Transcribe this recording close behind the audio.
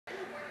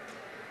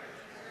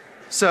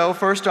So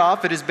first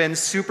off, it has been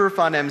super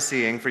fun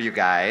emceeing for you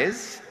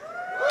guys.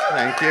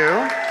 Thank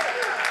you.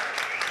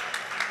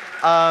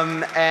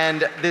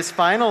 And this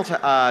final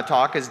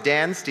talk is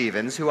Dan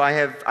Stevens, who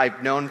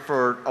I've known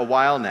for a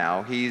while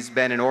now. He's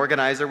been an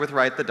organizer with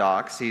Write the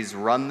Docs. He's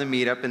run the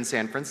meetup in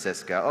San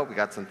Francisco. Oh, we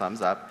got some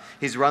thumbs up.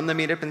 He's run the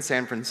meetup in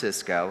San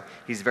Francisco.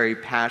 He's very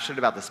passionate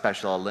about the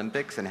Special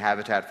Olympics and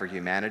Habitat for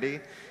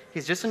Humanity.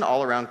 He's just an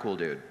all-around cool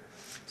dude.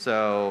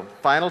 So,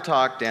 final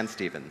talk, Dan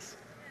Stevens.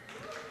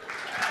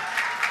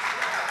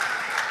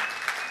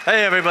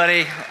 Hey,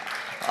 everybody.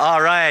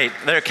 All right,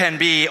 there can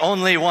be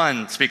only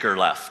one speaker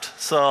left.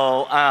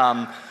 So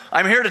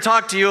I'm here to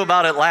talk to you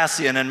about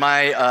Atlassian and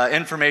my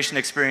information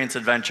experience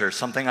adventure,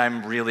 something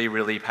I'm really,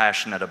 really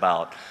passionate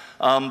about.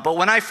 But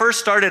when I first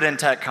started in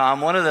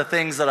TechCom, one of the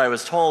things that I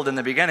was told in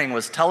the beginning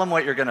was tell them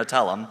what you're going to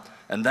tell them,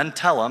 and then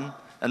tell them,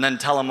 and then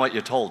tell them what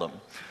you told them.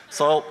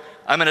 So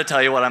I'm going to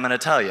tell you what I'm going to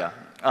tell you.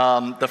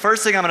 The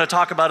first thing I'm going to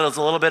talk about is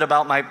a little bit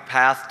about my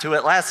path to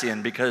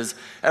Atlassian, because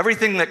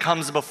everything that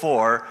comes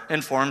before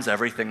informs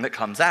everything that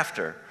comes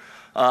after.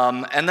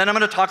 And then I'm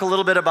going to talk a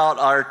little bit about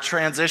our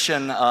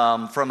transition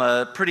from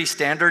a pretty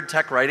standard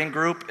tech writing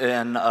group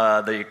in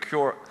the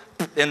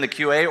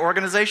QA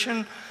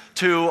organization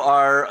to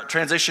our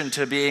transition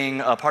to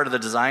being a part of the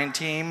design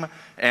team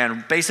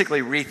and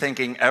basically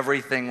rethinking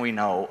everything we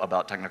know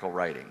about technical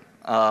writing.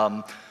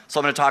 So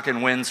I'm going to talk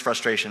in wins,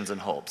 frustrations,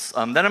 and hopes.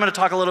 Then I'm going to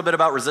talk a little bit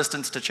about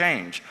resistance to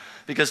change,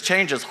 because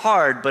change is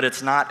hard, but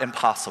it's not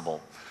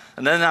impossible.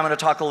 And then I'm going to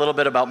talk a little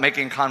bit about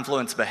making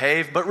Confluence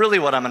behave, but really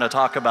what I'm going to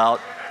talk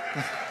about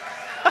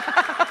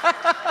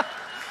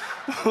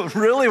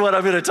really what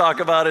I'm going to talk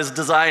about is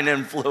design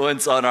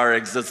influence on our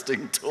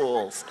existing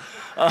tools.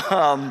 Next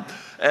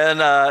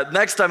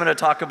I'm going to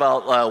talk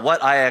about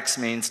what IX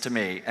means to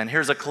me. And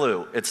here's a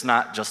clue. It's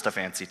not just a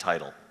fancy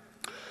title.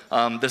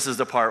 This is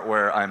the part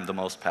where I'm the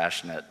most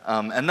passionate.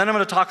 And then I'm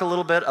going to talk a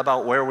little bit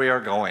about where we are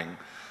going,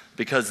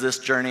 because this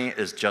journey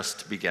is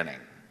just beginning.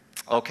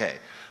 Okay,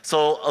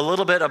 so a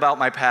little bit about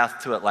my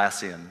path to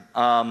Atlassian.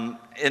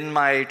 In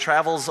my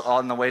travels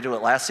on the way to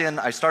Atlassian,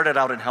 I started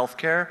out in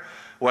healthcare,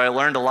 where I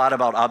learned a lot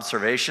about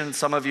observation.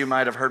 Some of you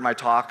might have heard my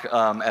talk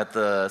at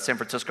the San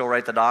Francisco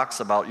Write the Docs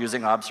about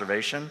using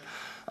observation.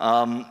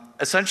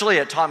 Essentially,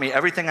 it taught me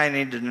everything I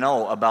needed to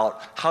know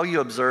about how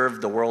you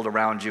observe the world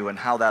around you and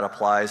how that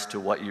applies to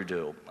what you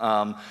do.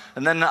 And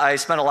then I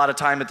spent a lot of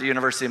time at the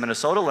University of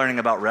Minnesota learning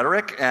about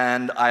rhetoric,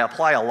 and I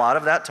apply a lot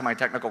of that to my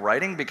technical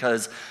writing,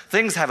 because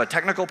things have a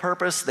technical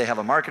purpose, they have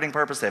a marketing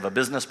purpose, they have a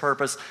business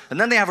purpose, and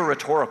then they have a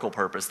rhetorical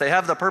purpose. They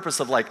have the purpose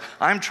of, like,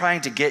 I'm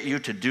trying to get you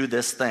to do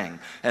this thing.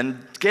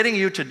 And getting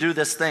you to do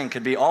this thing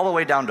could be all the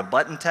way down to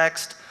button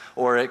text,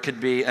 or it could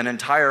be an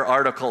entire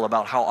article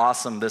about how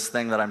awesome this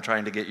thing that I'm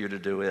trying to get you to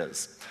do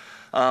is.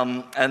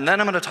 And then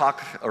I'm going to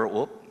talk,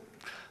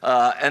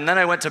 and then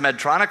I went to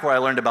Medtronic, where I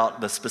learned about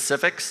the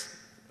specifics.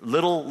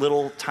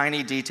 Little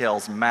tiny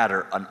details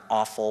matter an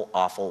awful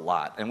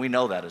lot, and we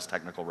know that as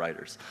technical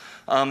writers.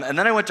 And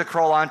then I went to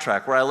Kroll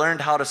OnTrack, where I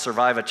learned how to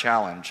survive a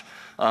challenge.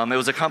 It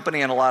was a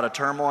company in a lot of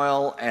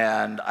turmoil,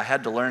 and I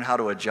had to learn how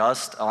to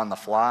adjust on the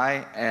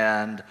fly,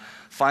 and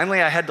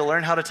finally, I had to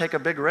learn how to take a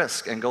big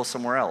risk and go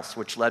somewhere else,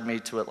 which led me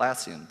to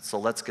Atlassian. So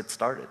let's get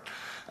started.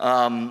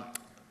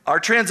 Our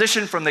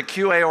transition from the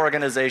QA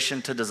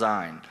organization to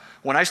design.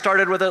 When I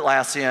started with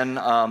Atlassian,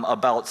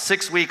 about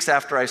 6 weeks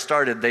after I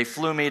started, they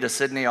flew me to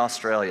Sydney,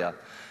 Australia,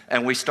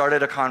 and we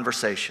started a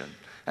conversation.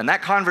 And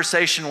that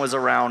conversation was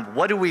around,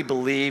 what do we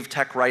believe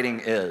tech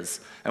writing is,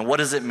 and what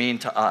does it mean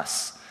to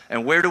us,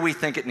 and where do we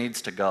think it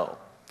needs to go?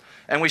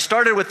 And we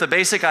started with the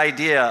basic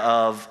idea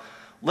of,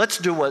 let's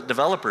do what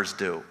developers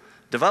do.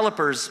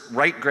 Developers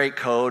write great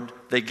code,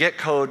 they get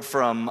code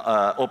from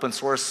open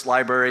source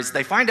libraries,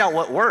 they find out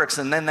what works,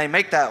 and then they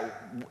make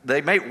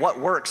what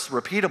works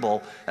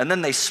repeatable, and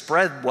then they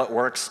spread what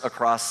works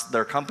across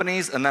their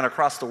companies and then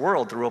across the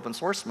world through open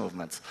source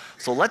movements.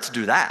 So let's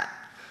do that.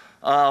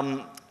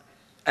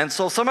 And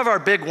so some of our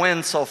big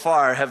wins so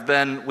far have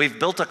been, we've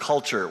built a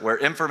culture where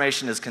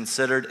information is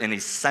considered an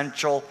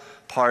essential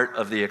part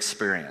of the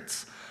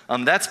experience.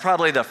 That's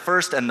probably the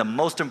first and the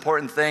most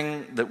important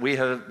thing that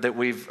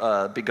we've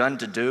begun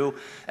to do,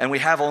 and we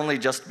have only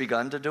just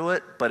begun to do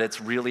it, but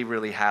it's really,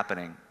 really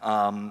happening.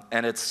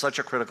 And it's such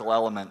a critical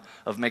element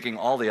of making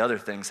all the other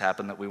things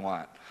happen that we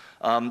want.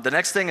 The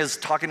next thing is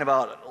talking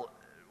about,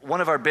 one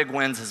of our big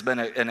wins has been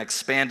an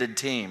expanded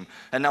team.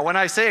 And now when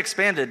I say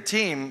expanded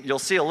team, you'll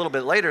see a little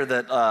bit later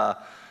that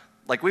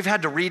like we've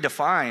had to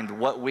redefine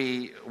what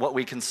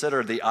we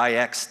consider the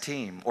IX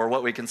team, or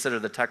what we consider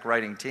the tech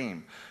writing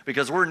team,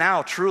 because we're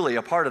now truly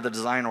a part of the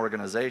design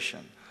organization.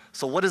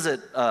 So what is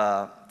it?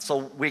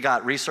 So we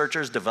got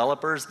researchers,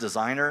 developers,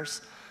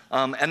 designers,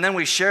 and then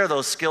we share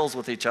those skills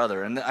with each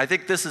other. And I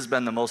think this has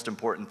been the most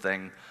important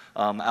thing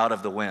out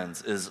of the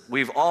wins, is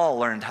we've all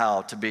learned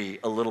how to be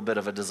a little bit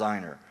of a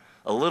designer,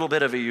 a little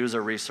bit of a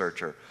user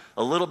researcher,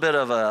 a little bit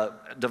of a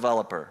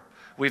developer.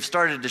 we've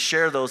started to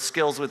share those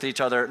skills with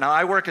each other. Now,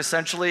 I work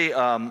essentially,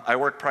 I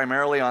work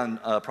primarily on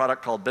a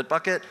product called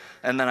Bitbucket,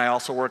 and then I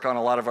also work on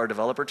a lot of our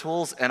developer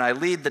tools, and I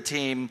lead the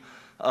team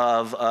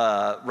of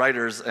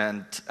writers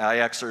and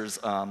IXers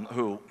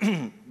who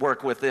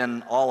work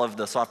within all of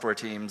the software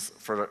teams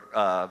for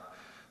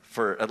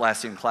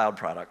Atlassian cloud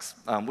products.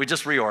 We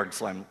just reorged,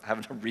 so I'm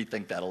having to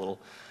rethink that a little.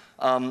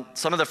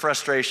 Some of the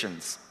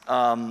frustrations.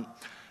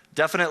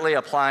 Definitely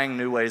adopting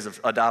new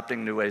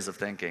ways of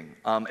thinking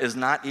is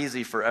not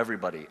easy for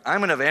everybody.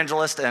 I'm an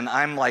evangelist, and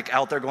I'm like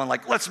out there going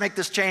like, let's make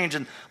this change,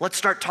 and let's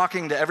start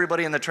talking to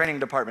everybody in the training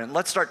department.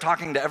 Let's start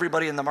talking to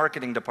everybody in the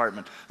marketing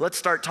department. Let's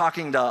start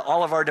talking to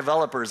all of our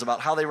developers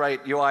about how they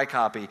write UI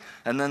copy,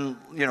 and then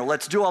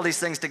let's do all these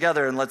things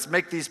together, and let's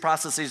make these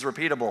processes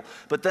repeatable.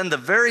 But then the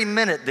very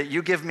minute that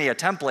you give me a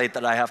template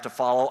that I have to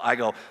follow, I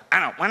go,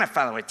 I don't want to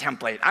follow a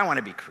template. I want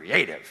to be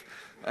creative,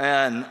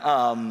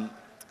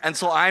 and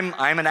so I'm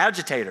an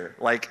agitator.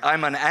 Like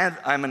I'm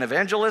an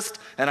evangelist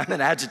and I'm an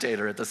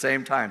agitator at the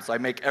same time. So I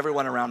make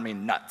everyone around me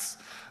nuts.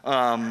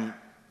 But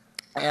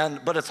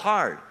it's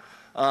hard.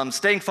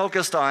 Staying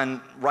focused on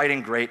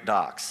writing great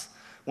docs.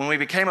 When we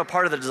became a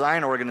part of the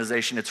design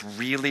organization, it's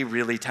really,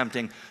 really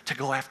tempting to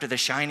go after the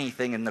shiny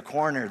thing in the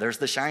corner. There's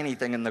the shiny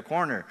thing in the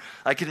corner.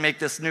 I can make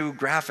this new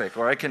graphic,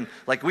 or we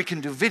can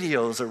do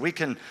videos, or we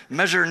can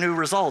measure new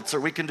results,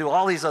 or we can do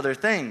all these other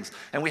things.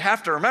 And we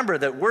have to remember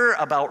that we're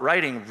about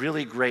writing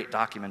really great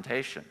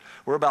documentation.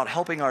 We're about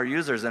helping our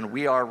users, and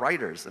we are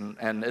writers.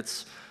 And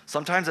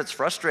sometimes it's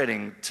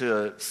frustrating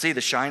to see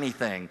the shiny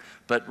thing,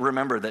 but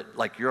remember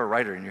that you're a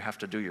writer and you have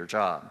to do your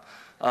job.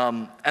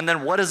 And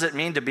then what does it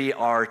mean to be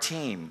our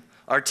team?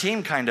 Our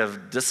team kind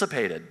of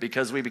dissipated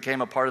because we became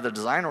a part of the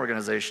design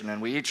organization,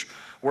 and we each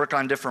work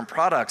on different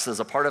products as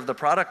a part of the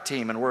product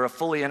team, and we're a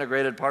fully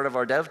integrated part of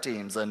our dev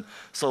teams. And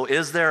so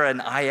is there an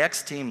IX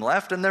team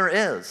left? And there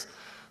is.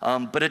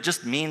 But it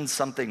just means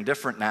something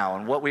different now.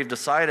 And what we've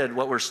decided,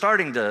 what we're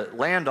starting to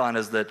land on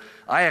is that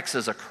IX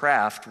is a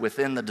craft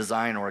within the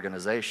design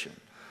organization.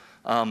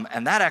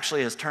 And that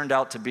actually has turned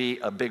out to be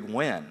a big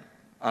win.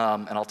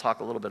 And I'll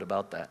talk a little bit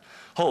about that.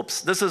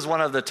 Hopes. This is one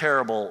of the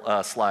terrible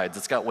slides.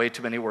 It's got way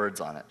too many words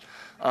on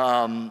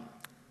it.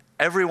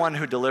 Everyone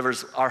who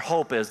delivers, our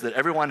hope is that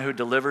everyone who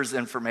delivers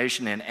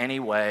information in any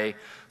way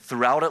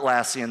throughout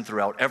Atlassian,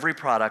 throughout every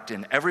product,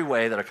 in every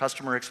way that a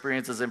customer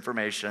experiences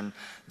information,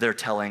 they're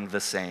telling the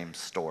same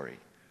story.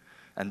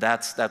 And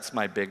that's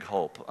my big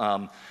hope.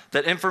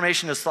 That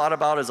information is thought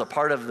about as a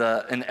part of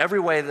in every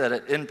way that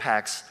it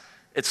impacts,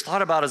 it's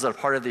thought about as a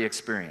part of the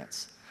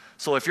experience.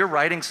 So if you're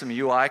writing some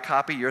UI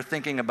copy, you're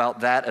thinking about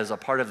that as a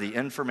part of the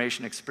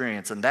information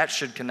experience, and that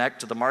should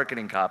connect to the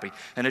marketing copy,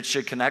 and it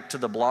should connect to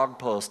the blog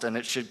post, and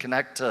it should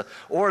connect to,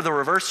 or the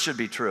reverse should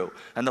be true,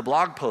 and the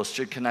blog post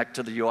should connect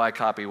to the UI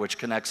copy, which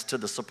connects to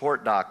the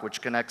support doc,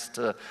 which connects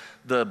to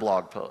the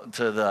blog post,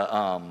 to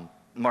the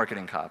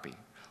marketing copy.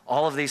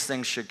 All of these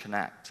things should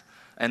connect,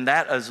 and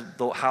that is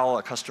how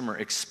a customer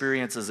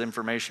experiences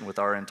information with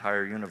our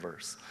entire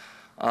universe.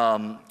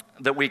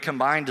 That we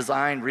combine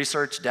design,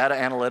 research, data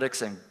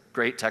analytics, and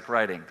great tech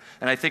writing.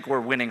 And I think we're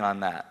winning on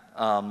that.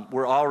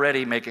 We're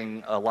already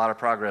making a lot of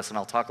progress, and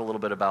I'll talk a little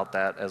bit about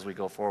that as we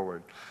go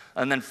forward.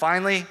 And then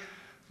finally,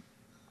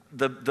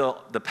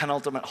 the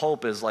penultimate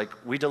hope is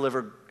we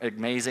deliver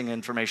amazing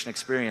information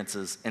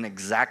experiences in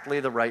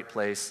exactly the right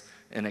place,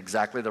 in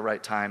exactly the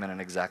right time, and in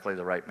exactly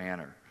the right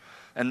manner.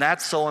 And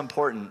that's so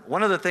important.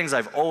 One of the things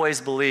I've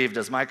always believed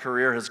as my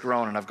career has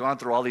grown, and I've gone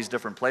through all these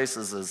different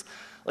places, is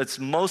it's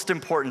most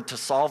important to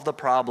solve the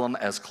problem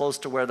as close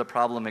to where the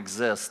problem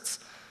exists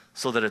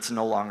so that it's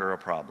no longer a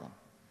problem.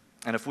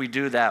 And if we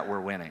do that,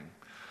 we're winning.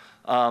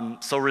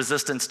 So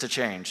resistance to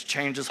change.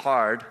 Change is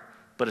hard,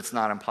 but it's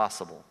not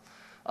impossible.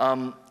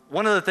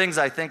 One of the things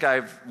I think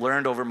I've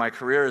learned over my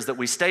career is that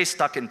we stay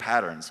stuck in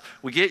patterns.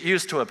 We get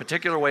used to a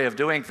particular way of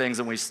doing things,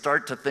 and we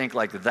start to think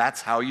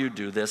that's how you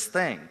do this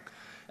thing.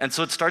 And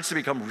so it starts to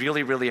become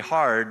really, really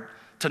hard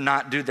to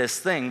not do this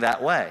thing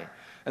that way.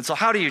 And so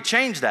how do you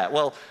change that?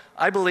 Well,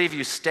 I believe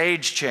you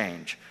stage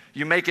change.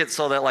 You make it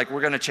so that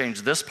we're going to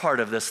change this part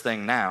of this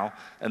thing now,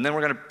 and then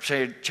we're going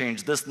to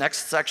change this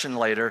next section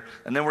later,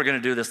 and then we're going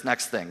to do this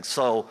next thing.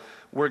 So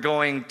we're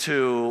going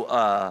to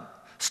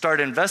start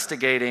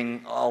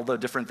investigating all the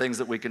different things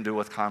that we can do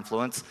with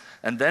Confluence,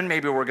 and then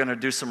maybe we're going to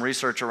do some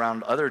research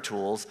around other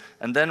tools,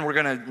 and then we're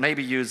going to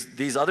maybe use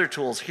these other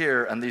tools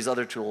here and these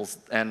other tools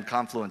and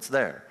Confluence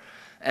there.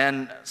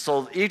 And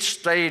so each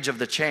stage of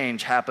the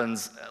change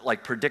happens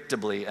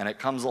predictably, and it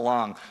comes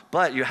along,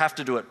 but you have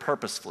to do it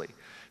purposefully.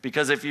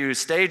 Because if you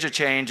stage a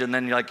change and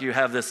then you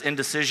have this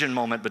indecision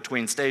moment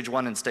between stage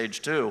 1 and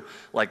stage 2,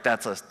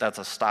 that's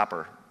a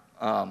stopper.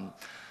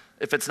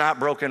 If it's not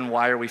broken,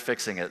 why are we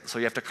fixing it? So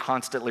you have to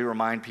constantly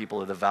remind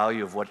people of the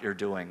value of what you're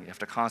doing. You have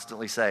to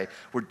constantly say,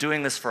 we're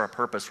doing this for a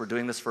purpose, we're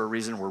doing this for a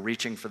reason, we're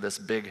reaching for this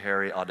big,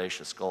 hairy,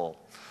 audacious goal.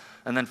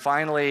 And then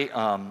finally,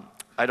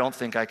 I don't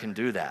think I can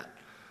do that.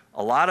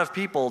 A lot of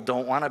people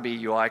don't want to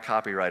be UI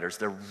copywriters.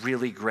 They're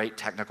really great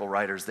technical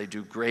writers. They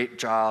do great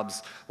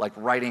jobs like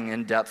writing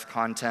in-depth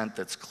content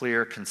that's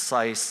clear,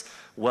 concise,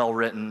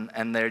 well-written,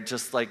 and they're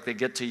just like, they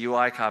get to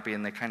UI copy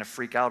and they kind of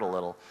freak out a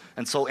little.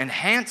 And so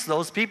enhance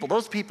those people.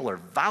 Those people are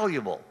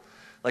valuable.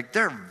 Like,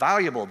 they're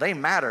valuable, they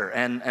matter,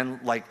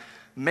 and like,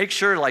 make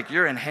sure like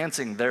you're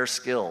enhancing their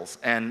skills,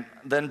 and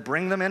then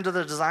bring them into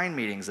the design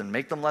meetings and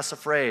make them less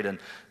afraid, and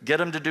get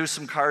them to do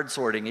some card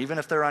sorting even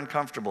if they're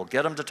uncomfortable.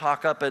 Get them to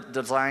talk up at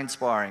design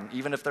sparring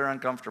even if they're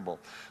uncomfortable.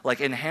 Like,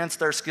 enhance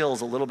their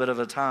skills a little bit at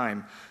a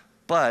time,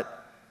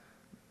 but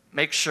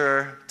make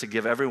sure to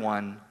give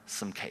everyone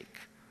some cake.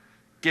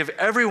 Give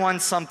everyone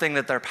something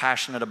that they're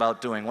passionate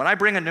about doing. When I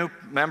bring a new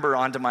member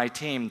onto my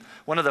team,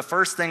 one of the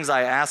first things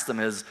I ask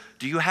them is,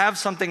 do you have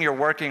something you're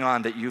working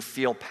on that you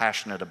feel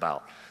passionate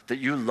about, that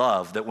you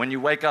love, that when you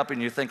wake up and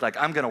you think like,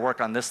 I'm gonna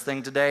work on this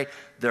thing today,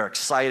 they're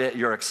excited,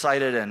 you're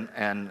excited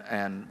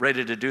and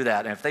ready to do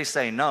that. And if they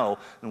say no,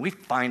 then we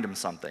find them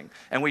something.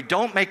 And we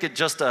don't make it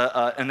just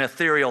an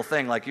ethereal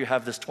thing like you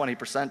have this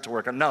 20% to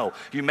work on. No,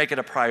 you make it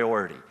a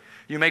priority.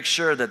 You make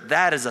sure that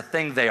that is a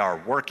thing they are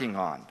working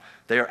on.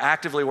 They are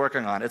actively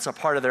working on. It's a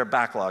part of their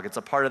backlog. It's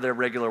a part of their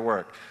regular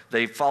work.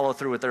 They follow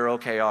through with their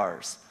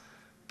OKRs.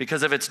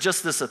 Because if it's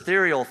just this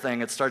ethereal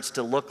thing, it starts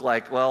to look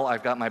like, well,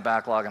 I've got my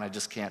backlog and I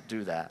just can't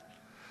do that.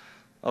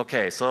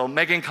 Okay, so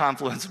making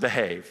Confluence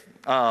behave.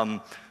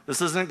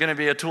 This isn't going to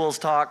be a tools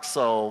talk,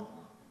 so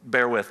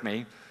bear with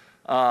me.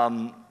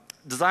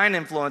 Design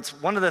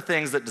influence, one of the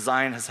things that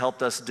design has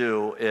helped us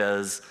do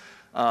is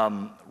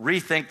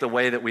rethink the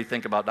way that we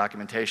think about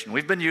documentation.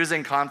 We've been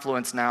using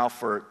Confluence now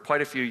for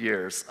quite a few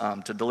years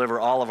to deliver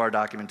all of our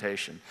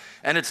documentation.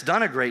 And it's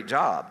done a great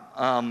job.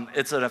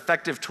 It's an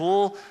effective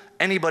tool.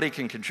 Anybody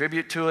can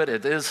contribute to it.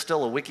 It is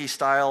still a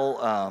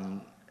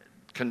wiki-style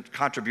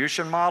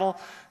contribution model,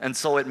 and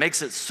so it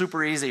makes it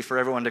super easy for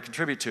everyone to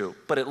contribute to.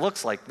 But it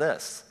looks like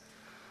this.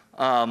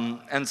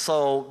 And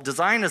so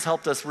design has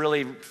helped us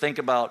really think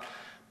about,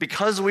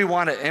 because we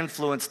want to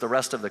influence the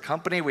rest of the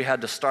company, we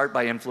had to start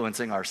by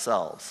influencing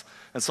ourselves.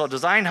 And so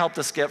design helped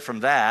us get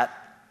from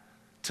that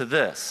to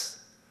this.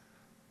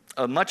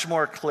 A much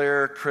more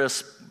clear,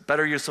 crisp,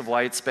 better use of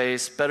white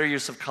space, better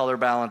use of color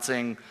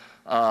balancing.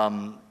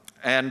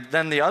 And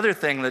then the other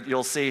thing that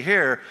you'll see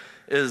here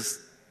is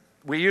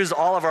we use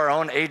all of our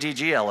own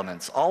AGG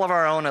elements, all of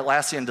our own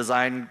Atlassian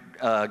design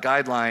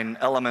guideline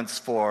elements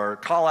for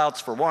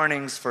callouts, for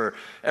warnings, for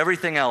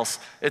everything else.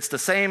 It's the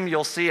same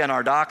you'll see in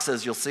our docs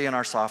as you'll see in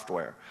our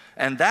software.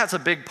 And that's a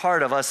big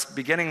part of us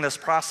beginning this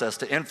process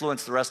to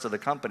influence the rest of the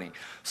company.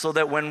 So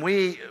that when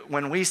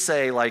we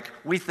say, like,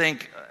 we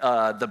think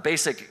the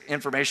basic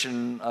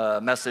information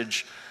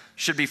message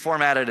should be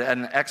formatted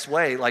in X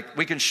way, like,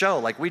 we can show,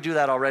 like, we do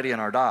that already in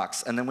our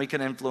docs, and then we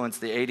can influence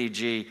the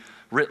ADG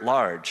writ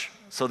large,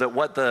 so that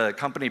what the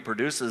company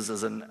produces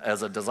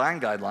as a design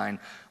guideline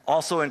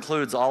also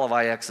includes all of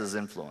IX's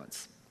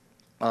influence.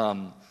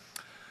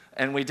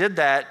 And we did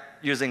that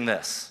using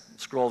this,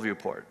 scroll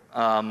viewport.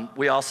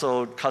 We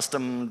also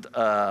customed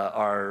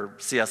our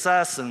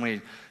CSS, and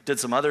we did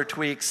some other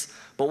tweaks.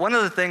 But one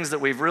of the things that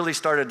we've really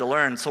started to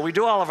learn, so we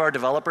do all of our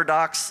developer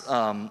docs,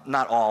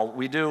 not all,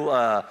 we do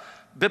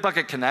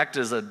Bitbucket Connect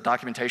is a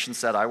documentation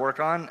set I work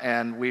on,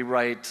 and we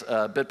write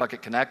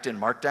Bitbucket Connect in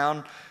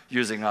Markdown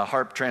using a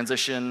harp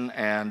transition,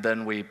 and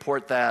then we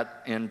port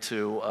that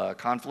into a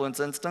Confluence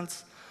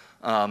instance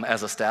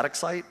as a static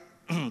site.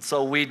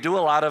 So we do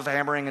a lot of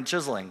hammering and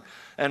chiseling.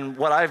 And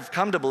what I've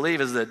come to believe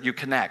is that you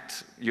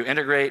connect, you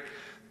integrate,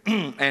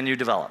 and you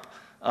develop.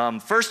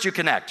 First, you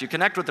connect. You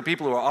connect with the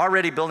people who are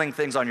already building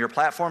things on your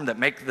platform that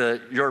make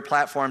your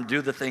platform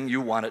do the thing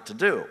you want it to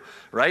do,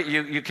 right?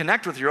 You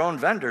connect with your own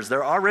vendors.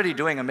 They're already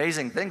doing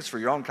amazing things for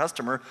your own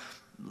customer.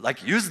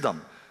 Like, use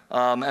them.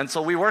 And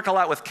so we work a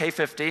lot with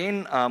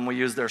K15. We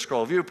use their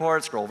scroll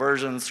viewport, scroll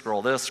versions,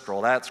 scroll this,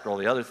 scroll that, scroll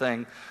the other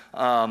thing.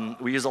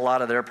 We use a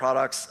lot of their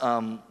products.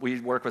 We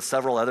work with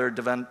several other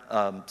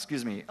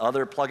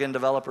other plugin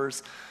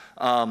developers.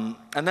 And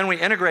then we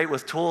integrate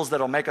with tools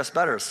that'll make us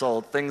better.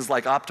 So things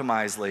like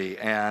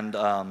Optimizely and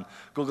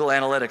Google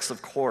Analytics,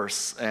 of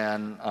course,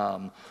 and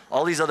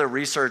all these other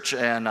research.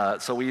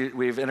 And so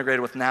we've integrated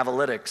with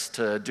Navalytics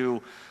to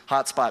do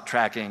hotspot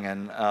tracking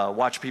and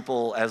watch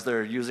people as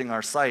they're using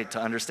our site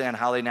to understand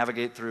how they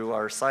navigate through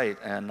our site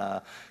and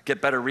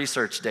get better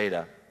research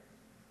data.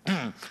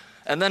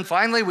 And then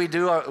finally, we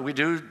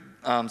do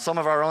some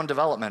of our own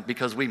development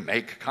because we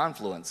make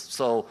Confluence.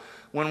 So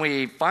when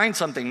we find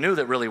something new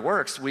that really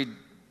works, we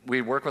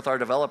work with our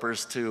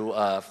developers to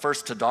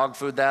first to dog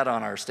food that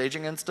on our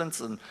staging instance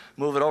and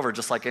move it over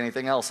just like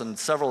anything else. And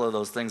several of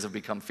those things have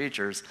become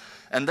features.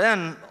 And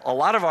then a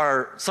lot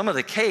of some of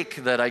the cake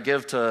that I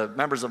give to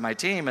members of my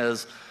team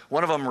is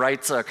one of them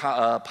writes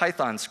a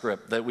Python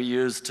script that we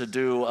use to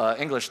do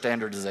English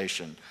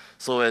standardization.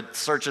 So it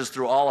searches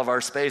through all of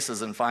our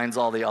spaces and finds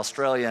all the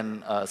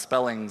Australian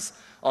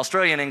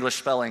English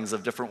spellings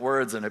of different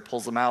words, and it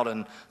pulls them out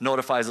and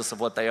notifies us of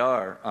what they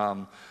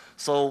are.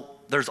 So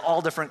there's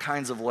all different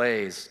kinds of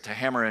ways to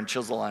hammer and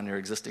chisel on your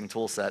existing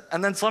tool set.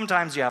 And then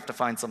sometimes you have to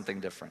find something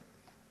different.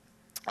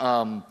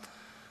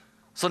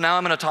 So now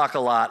I'm going to talk a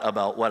lot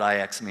about what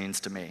IX means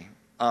to me.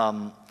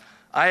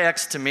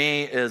 IX to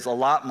me is a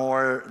lot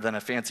more than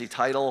a fancy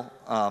title.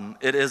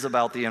 It is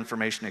about the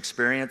information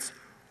experience.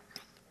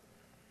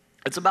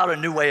 It's about a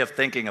new way of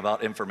thinking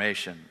about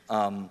information.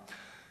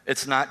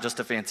 It's not just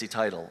a fancy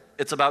title.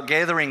 It's about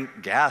gathering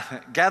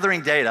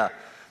data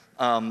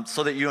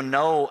so that you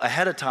know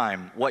ahead of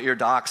time what your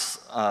docs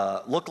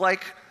look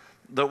like.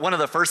 One of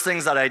the first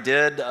things that I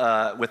did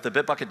with the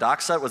Bitbucket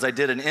doc set was I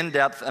did an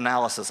in-depth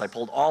analysis. I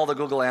pulled all the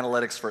Google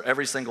Analytics for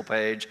every single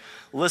page,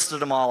 listed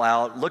them all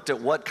out, looked at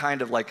what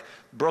kind of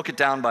broke it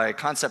down by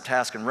concept,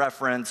 task, and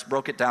reference,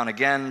 broke it down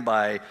again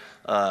by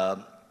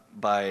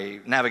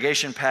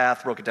navigation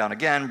path, broke it down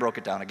again, broke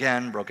it down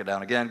again, broke it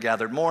down again,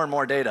 gathered more and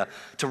more data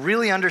to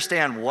really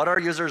understand what our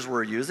users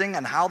were using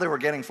and how they were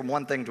getting from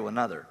one thing to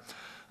another.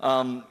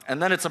 And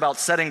then it's about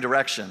setting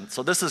direction.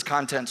 So this is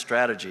content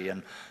strategy.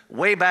 And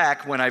way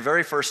back when I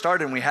very first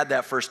started and we had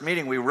that first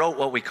meeting, we wrote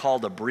what we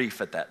called a brief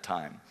at that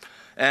time.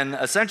 And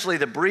essentially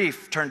the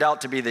brief turned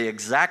out to be the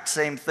exact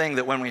same thing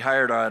that when we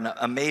hired an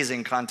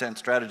amazing content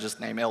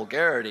strategist named Elle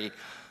Garrity,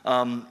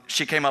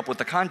 she came up with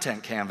the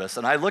content canvas.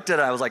 And I looked at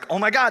it, I was like, oh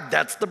my God,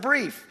 that's the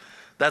brief.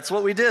 That's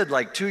what we did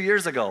like 2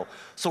 years ago.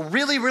 So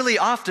really, really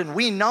often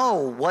we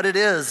know what it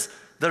is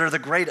that are the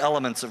great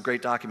elements of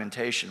great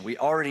documentation. We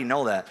already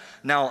know that.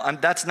 Now,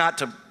 that's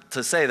not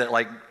to say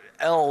that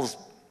Elle's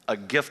a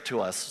gift to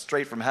us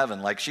straight from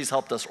heaven. She's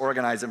helped us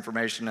organize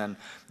information and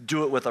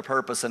do it with a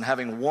purpose, and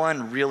having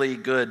one really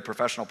good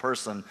professional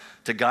person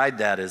to guide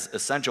that is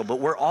essential. But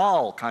we're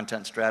all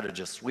content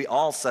strategists. We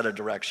all set a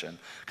direction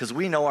because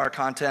we know our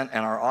content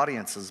and our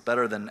audiences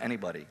better than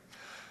anybody.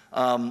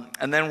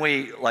 And then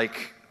we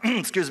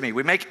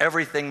we make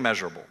everything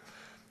measurable.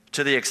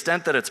 To the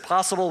extent that it's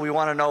possible, we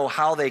want to know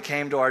how they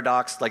came to our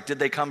docs. Did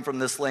they come from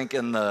this link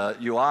in the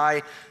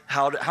UI?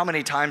 How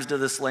many times did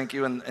this link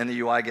in the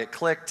UI get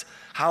clicked?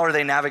 How are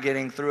they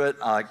navigating through it?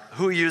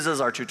 Who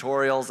uses our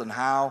tutorials and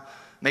how?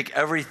 Make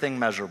everything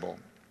measurable.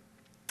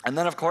 And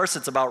then, of course,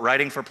 it's about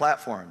writing for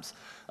platforms.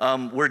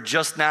 We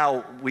just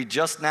now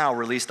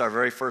released our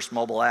very first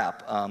mobile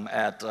app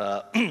at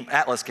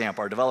Atlas Camp,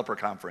 our developer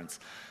conference.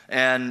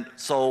 And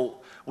so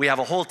we have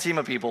a whole team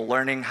of people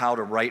learning how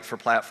to write for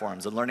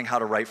platforms and learning how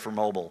to write for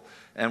mobile.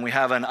 And we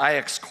have an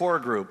IX core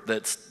group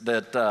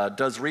that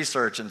does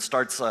research and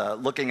starts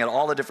looking at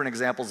all the different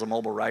examples of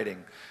mobile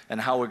writing and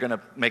how we're going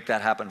to make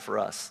that happen for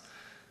us.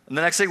 And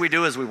the next thing we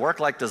do is we work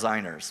like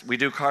designers. We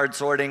do card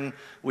sorting,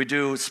 we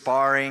do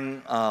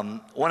sparring.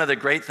 One of the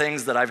great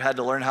things that I've had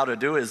to learn how to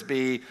do is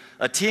be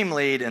a team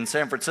lead in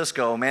San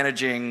Francisco,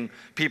 managing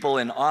people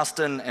in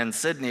Austin and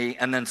Sydney,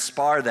 and then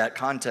spar that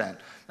content.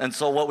 And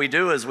so what we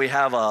do is we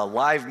have a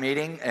live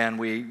meeting, and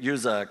we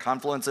use a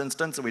Confluence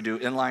instance, and we do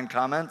inline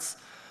comments.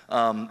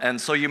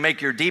 And so you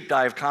make your deep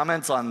dive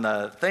comments on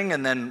the thing,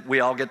 and then we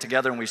all get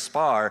together and we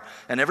spar,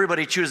 and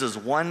everybody chooses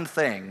one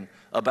thing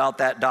about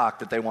that doc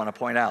that they want to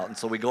point out. And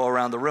so we go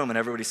around the room and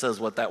everybody says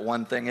what that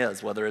one thing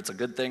is, whether it's a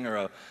good thing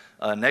or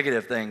a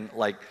negative thing.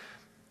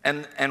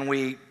 And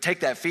we take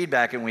that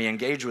feedback and we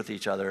engage with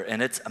each other,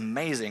 and it's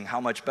amazing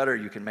how much better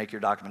you can make your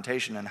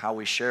documentation and how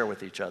we share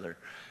with each other.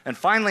 And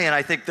finally, and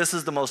I think this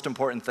is the most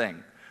important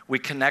thing, we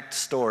connect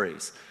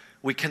stories.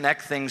 We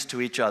connect things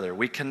to each other.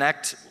 We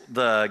connect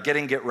the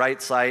Get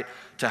Right site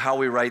to how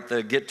we write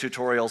the Git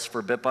tutorials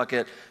for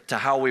Bitbucket, to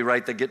how we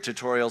write the Git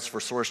tutorials for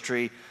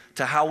SourceTree,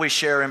 to how we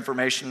share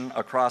information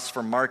across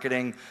from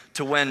marketing,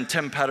 to when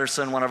Tim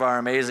Pedersen, one of our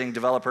amazing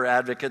developer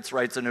advocates,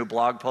 writes a new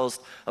blog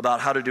post about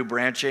how to do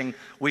branching,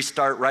 we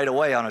start right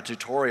away on a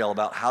tutorial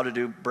about how to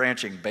do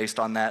branching based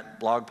on that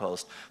blog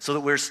post. So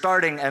that we're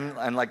starting,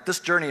 and this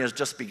journey is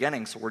just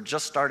beginning, so we're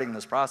just starting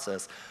this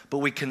process, but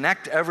we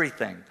connect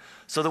everything.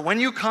 So that when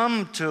you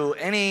come to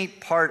any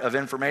part of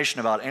information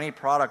about any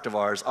product of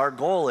ours, our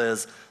goal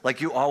is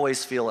you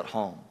always feel at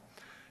home.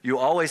 You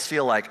always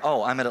feel like,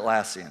 oh, I'm at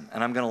Atlassian,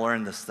 and I'm going to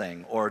learn this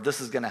thing, or this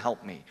is going to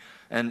help me.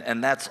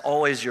 And that's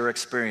always your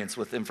experience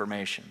with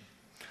information.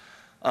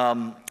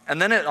 And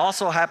then it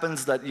also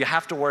happens that you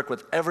have to work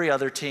with every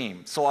other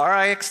team. So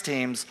our IX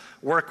teams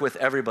work with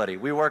everybody.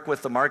 We work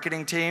with the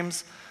marketing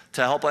teams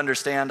to help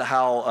understand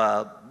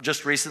how,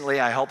 just recently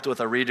I helped with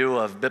a redo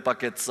of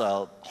Bitbucket's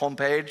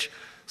homepage.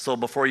 So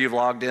before you've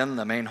logged in,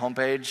 the main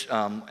homepage,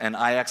 and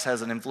IX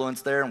has an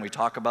influence there, and we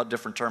talk about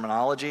different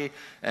terminology,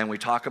 and we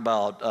talk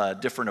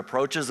about different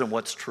approaches and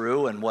what's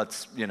true and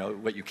what's,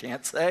 what you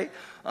can't say.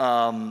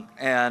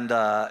 And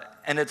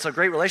it's a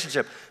great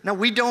relationship. Now,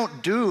 we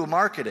don't do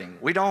marketing.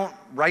 We don't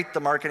write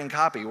the marketing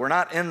copy. We're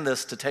not in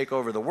this to take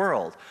over the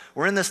world.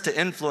 We're in this to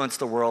influence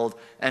the world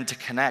and to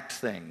connect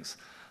things.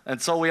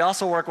 And so we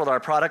also work with our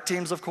product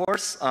teams, of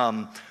course.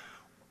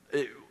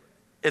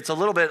 It's a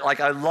little bit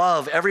I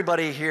love,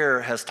 everybody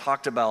here has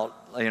talked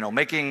about,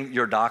 making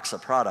your docs a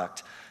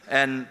product.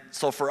 And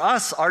so for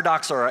us, our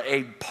docs are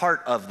a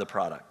part of the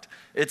product.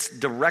 It's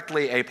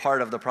directly a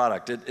part of the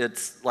product.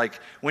 It's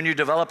like when you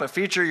develop a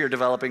feature, you're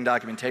developing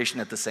documentation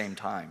at the same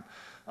time.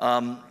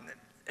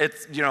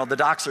 The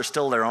docs are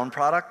still their own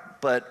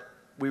product, but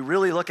we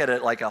really look at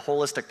it like a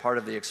holistic part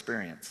of the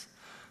experience.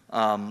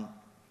 And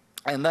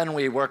then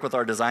we work with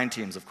our design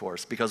teams, of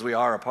course, because we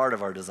are a part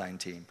of our design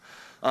team.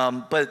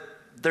 But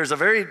there's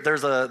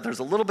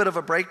a little bit of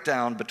a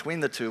breakdown between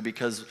the two,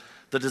 because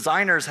the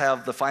designers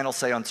have the final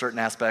say on certain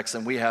aspects,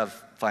 and we have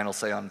final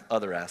say on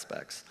other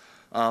aspects.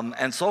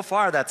 And so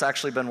far, that's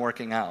actually been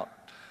working out.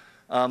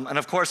 And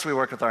of course, we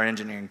work with our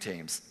engineering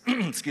teams.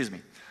 Excuse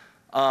me.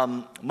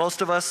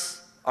 Most of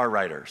us are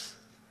writers.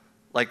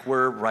 Like,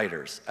 we're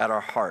writers at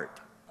our heart.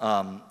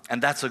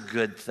 And that's a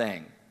good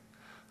thing.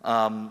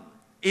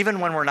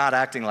 Even when we're not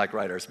acting like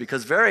writers,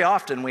 because very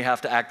often we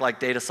have to act like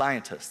data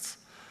scientists,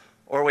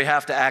 or we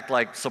have to act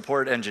like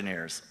support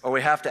engineers, or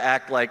we have to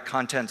act like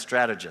content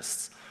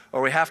strategists,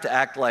 or we have to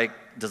act like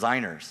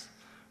designers,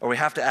 or we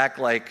have to act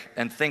like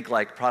and think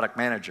like product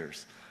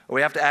managers, or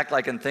we have to act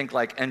like and think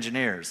like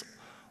engineers,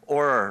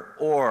 or,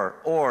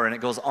 and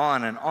it goes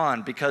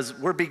on, because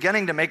we're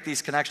beginning to make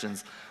these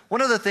connections.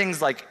 One of the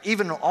things, like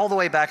even all the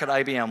way back at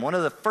IBM, one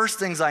of the first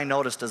things I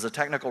noticed as a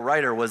technical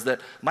writer was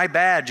that my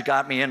badge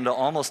got me into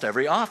almost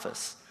every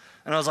office.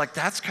 And I was like,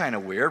 that's kind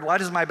of weird. Why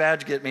does my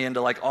badge get me into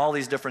like all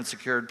these different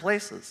secured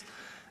places?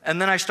 And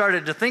then I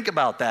started to think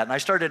about that, and I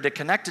started to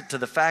connect it to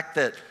the fact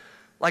that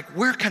like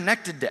we're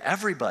connected to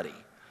everybody.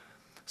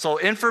 So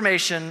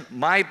information,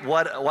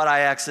 what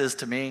IX is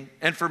to me,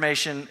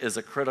 information is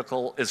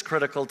critical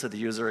to the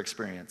user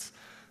experience.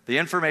 The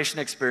information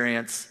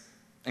experience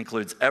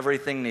includes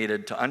everything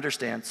needed to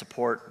understand,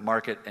 support,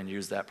 market, and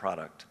use that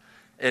product.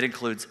 It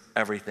includes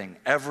everything.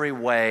 Every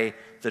way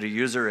that a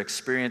user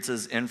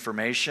experiences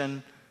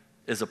information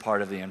is a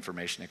part of the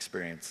information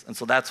experience. And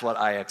so that's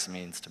what IX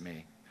means to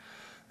me.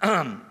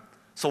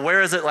 So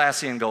where is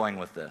Atlassian going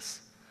with this?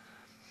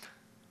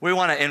 We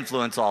want to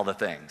influence all the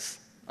things.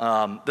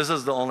 This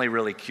is the only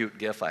really cute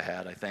GIF I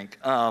had, I think.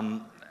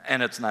 And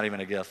it's not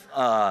even a GIF.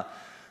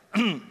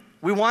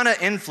 We want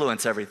to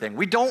influence everything.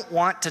 We don't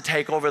want to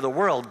take over the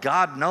world.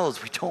 God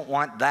knows we don't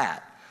want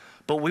that.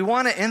 But we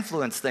want to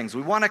influence things.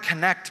 We want to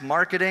connect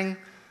marketing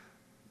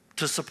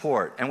to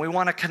support. And we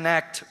want to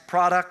connect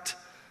product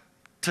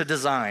to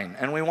design.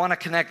 And we want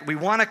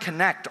to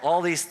connect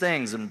all these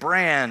things, and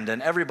brand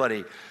and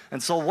everybody.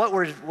 And so what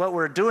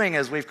we're doing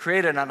is we've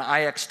created an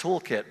IX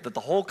toolkit that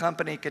the whole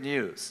company can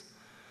use.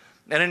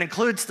 And it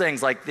includes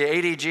things like the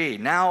ADG.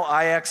 Now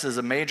IX is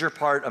a major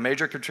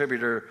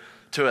contributor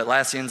to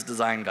Atlassian's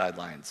design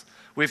guidelines.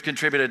 We've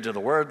contributed to the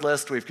word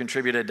list, we've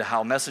contributed to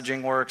how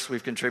messaging works,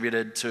 we've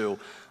contributed to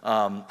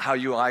how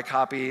UI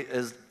copy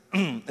is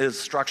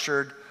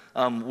structured.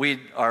 We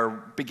are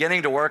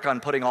beginning to work on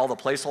putting all the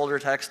placeholder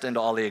text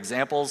into all the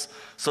examples,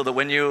 so that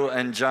when you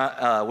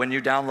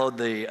download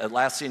the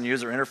Atlassian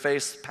user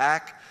interface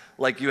pack,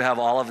 like you have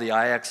all of the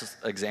IX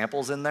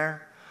examples in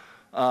there.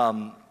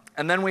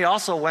 And then we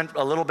also went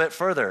a little bit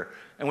further,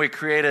 and we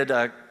created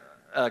a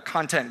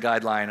content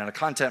guideline and a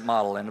content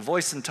model and a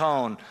voice and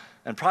tone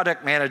and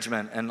product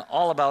management and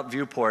all about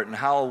Viewport and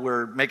how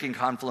we're making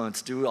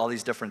Confluence do all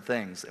these different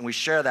things. And we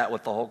share that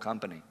with the whole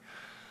company.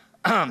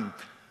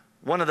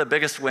 One of the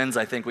biggest wins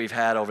I think we've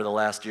had over the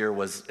last year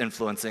was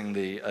influencing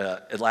the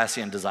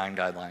Atlassian design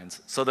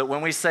guidelines. So that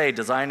when we say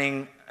design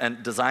an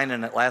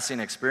Atlassian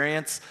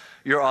experience,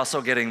 you're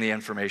also getting the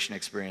information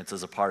experience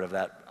as a part of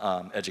that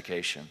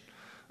education.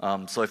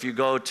 So if you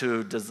go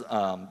to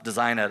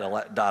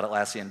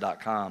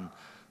design.atlassian.com,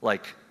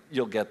 like,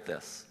 you'll get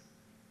this.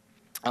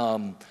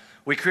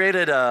 We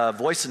created a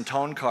voice and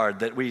tone card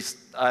that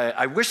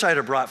I wish I'd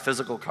have brought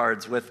physical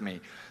cards with me.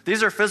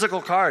 These are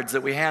physical cards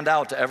that we hand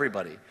out to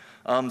everybody.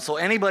 So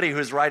anybody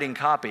who's writing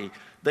copy,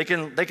 they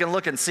can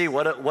look and see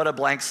what a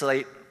blank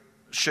slate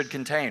should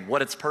contain,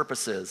 what its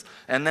purpose is.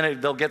 And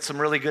then they'll get some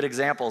really good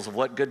examples of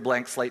what good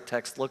blank slate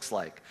text looks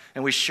like.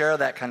 And we share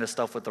that kind of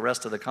stuff with the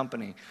rest of the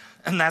company.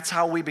 And that's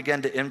how we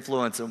begin to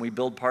influence, and we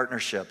build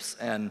partnerships,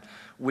 and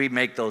we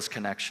make those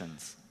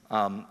connections.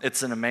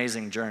 It's an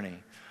amazing journey.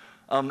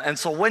 And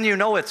so when you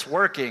know it's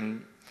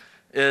working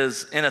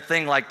is in a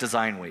thing like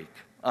Design Week.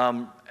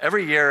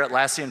 Every year,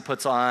 Atlassian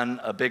puts on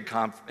a big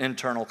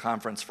internal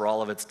conference for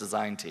all of its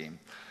design team.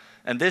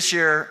 And this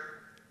year,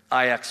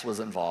 IX was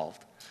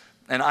involved.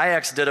 And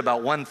IX did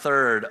about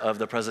 1/3 of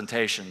the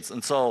presentations.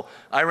 And so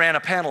I ran a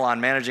panel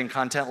on managing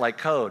content like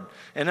code.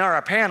 And in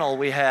our panel,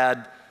 we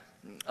had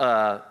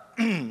a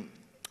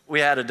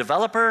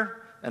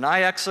developer, an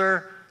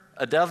IXer,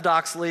 a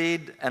DevDocs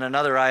lead, and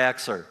another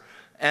IXer.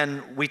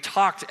 And we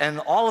talked, and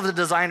all of the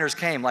designers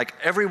came. Like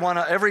every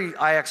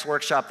IX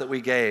workshop that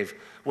we gave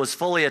was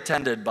fully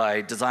attended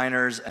by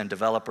designers and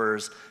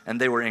developers,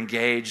 and they were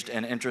engaged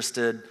and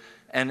interested,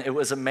 and it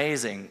was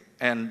amazing.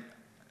 And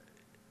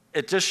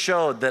it just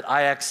showed that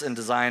IX and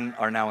design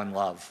are now in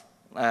love.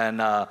 And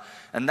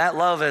that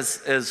love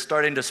is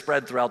starting to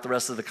spread throughout the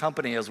rest of the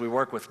company as we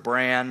work with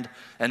brand,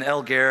 and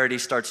El Garrity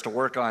starts to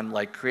work on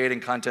like creating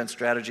content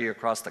strategy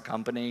across the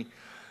company.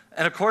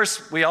 And of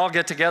course, we all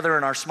get together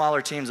in our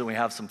smaller teams and we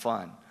have some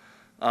fun.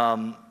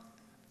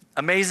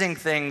 Amazing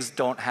things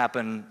don't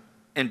happen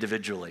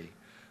individually.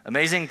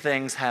 Amazing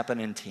things happen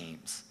in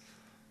teams.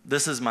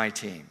 This is my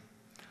team.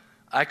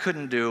 I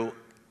couldn't do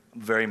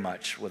very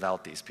much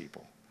without these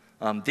people.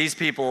 These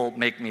people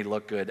make me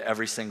look good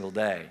every single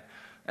day.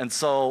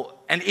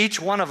 And each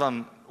one of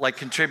them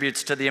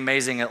contributes to the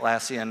amazing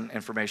Atlassian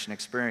information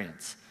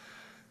experience.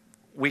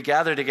 We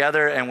gather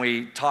together and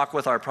we talk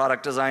with our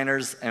product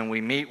designers and we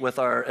meet with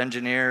our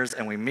engineers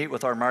and we meet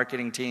with our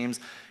marketing teams.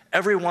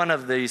 Every one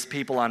of these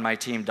people on my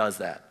team does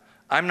that.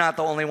 I'm not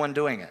the only one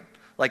doing it.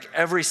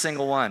 Every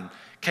single one.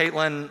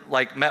 Caitlin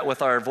met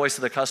with our voice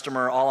of the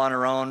customer all on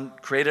her own,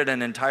 created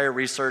an entire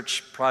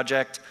research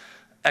project,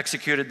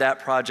 executed that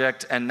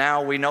project, and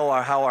now we know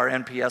how our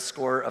NPS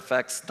score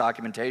affects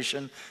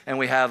documentation, and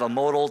we have a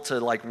modal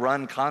to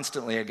run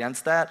constantly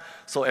against that,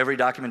 so every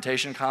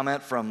documentation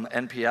comment from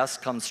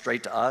NPS comes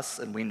straight to us,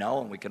 and we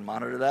know, and we can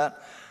monitor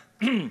that.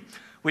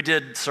 We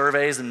did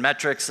surveys and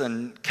metrics,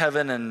 and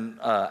Kevin and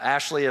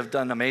Ashley have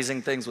done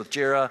amazing things with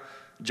Jira.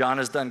 John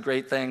has done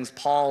great things.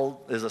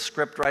 Paul is a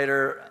script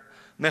writer.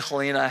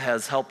 Michelina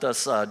has helped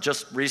us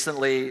just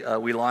recently.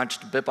 We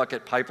launched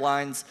Bitbucket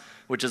Pipelines,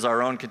 which is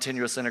our own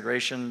continuous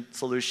integration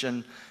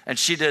solution. And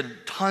she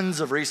did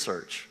tons of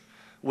research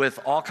with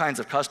all kinds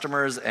of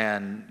customers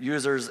and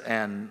users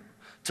and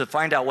to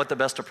find out what the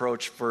best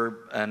approach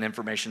for an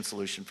information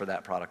solution for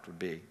that product would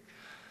be.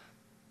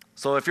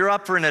 So if you're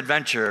up for an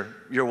adventure,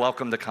 you're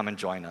welcome to come and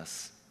join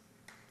us.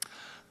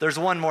 There's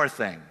one more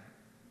thing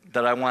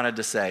that I wanted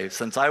to say,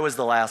 since I was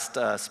the last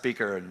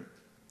speaker,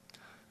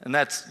 and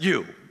that's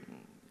you.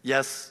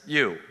 Yes,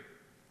 you.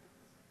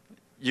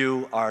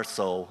 You are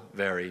so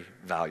very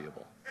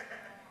valuable.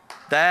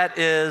 That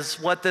is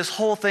what this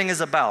whole thing is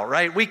about,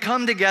 right? We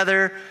come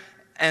together,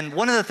 and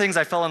one of the things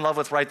I fell in love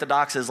with Write the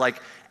Docs is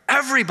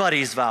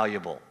everybody's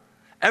valuable.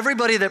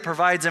 Everybody that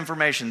provides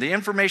information, the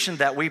information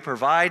that we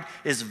provide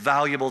is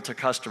valuable to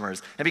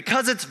customers. And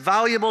because it's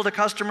valuable to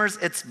customers,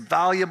 it's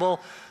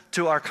valuable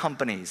to our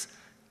companies.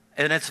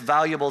 And it's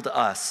valuable to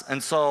us.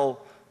 And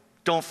so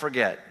don't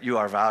forget, you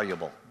are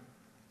valuable.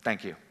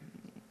 Thank you.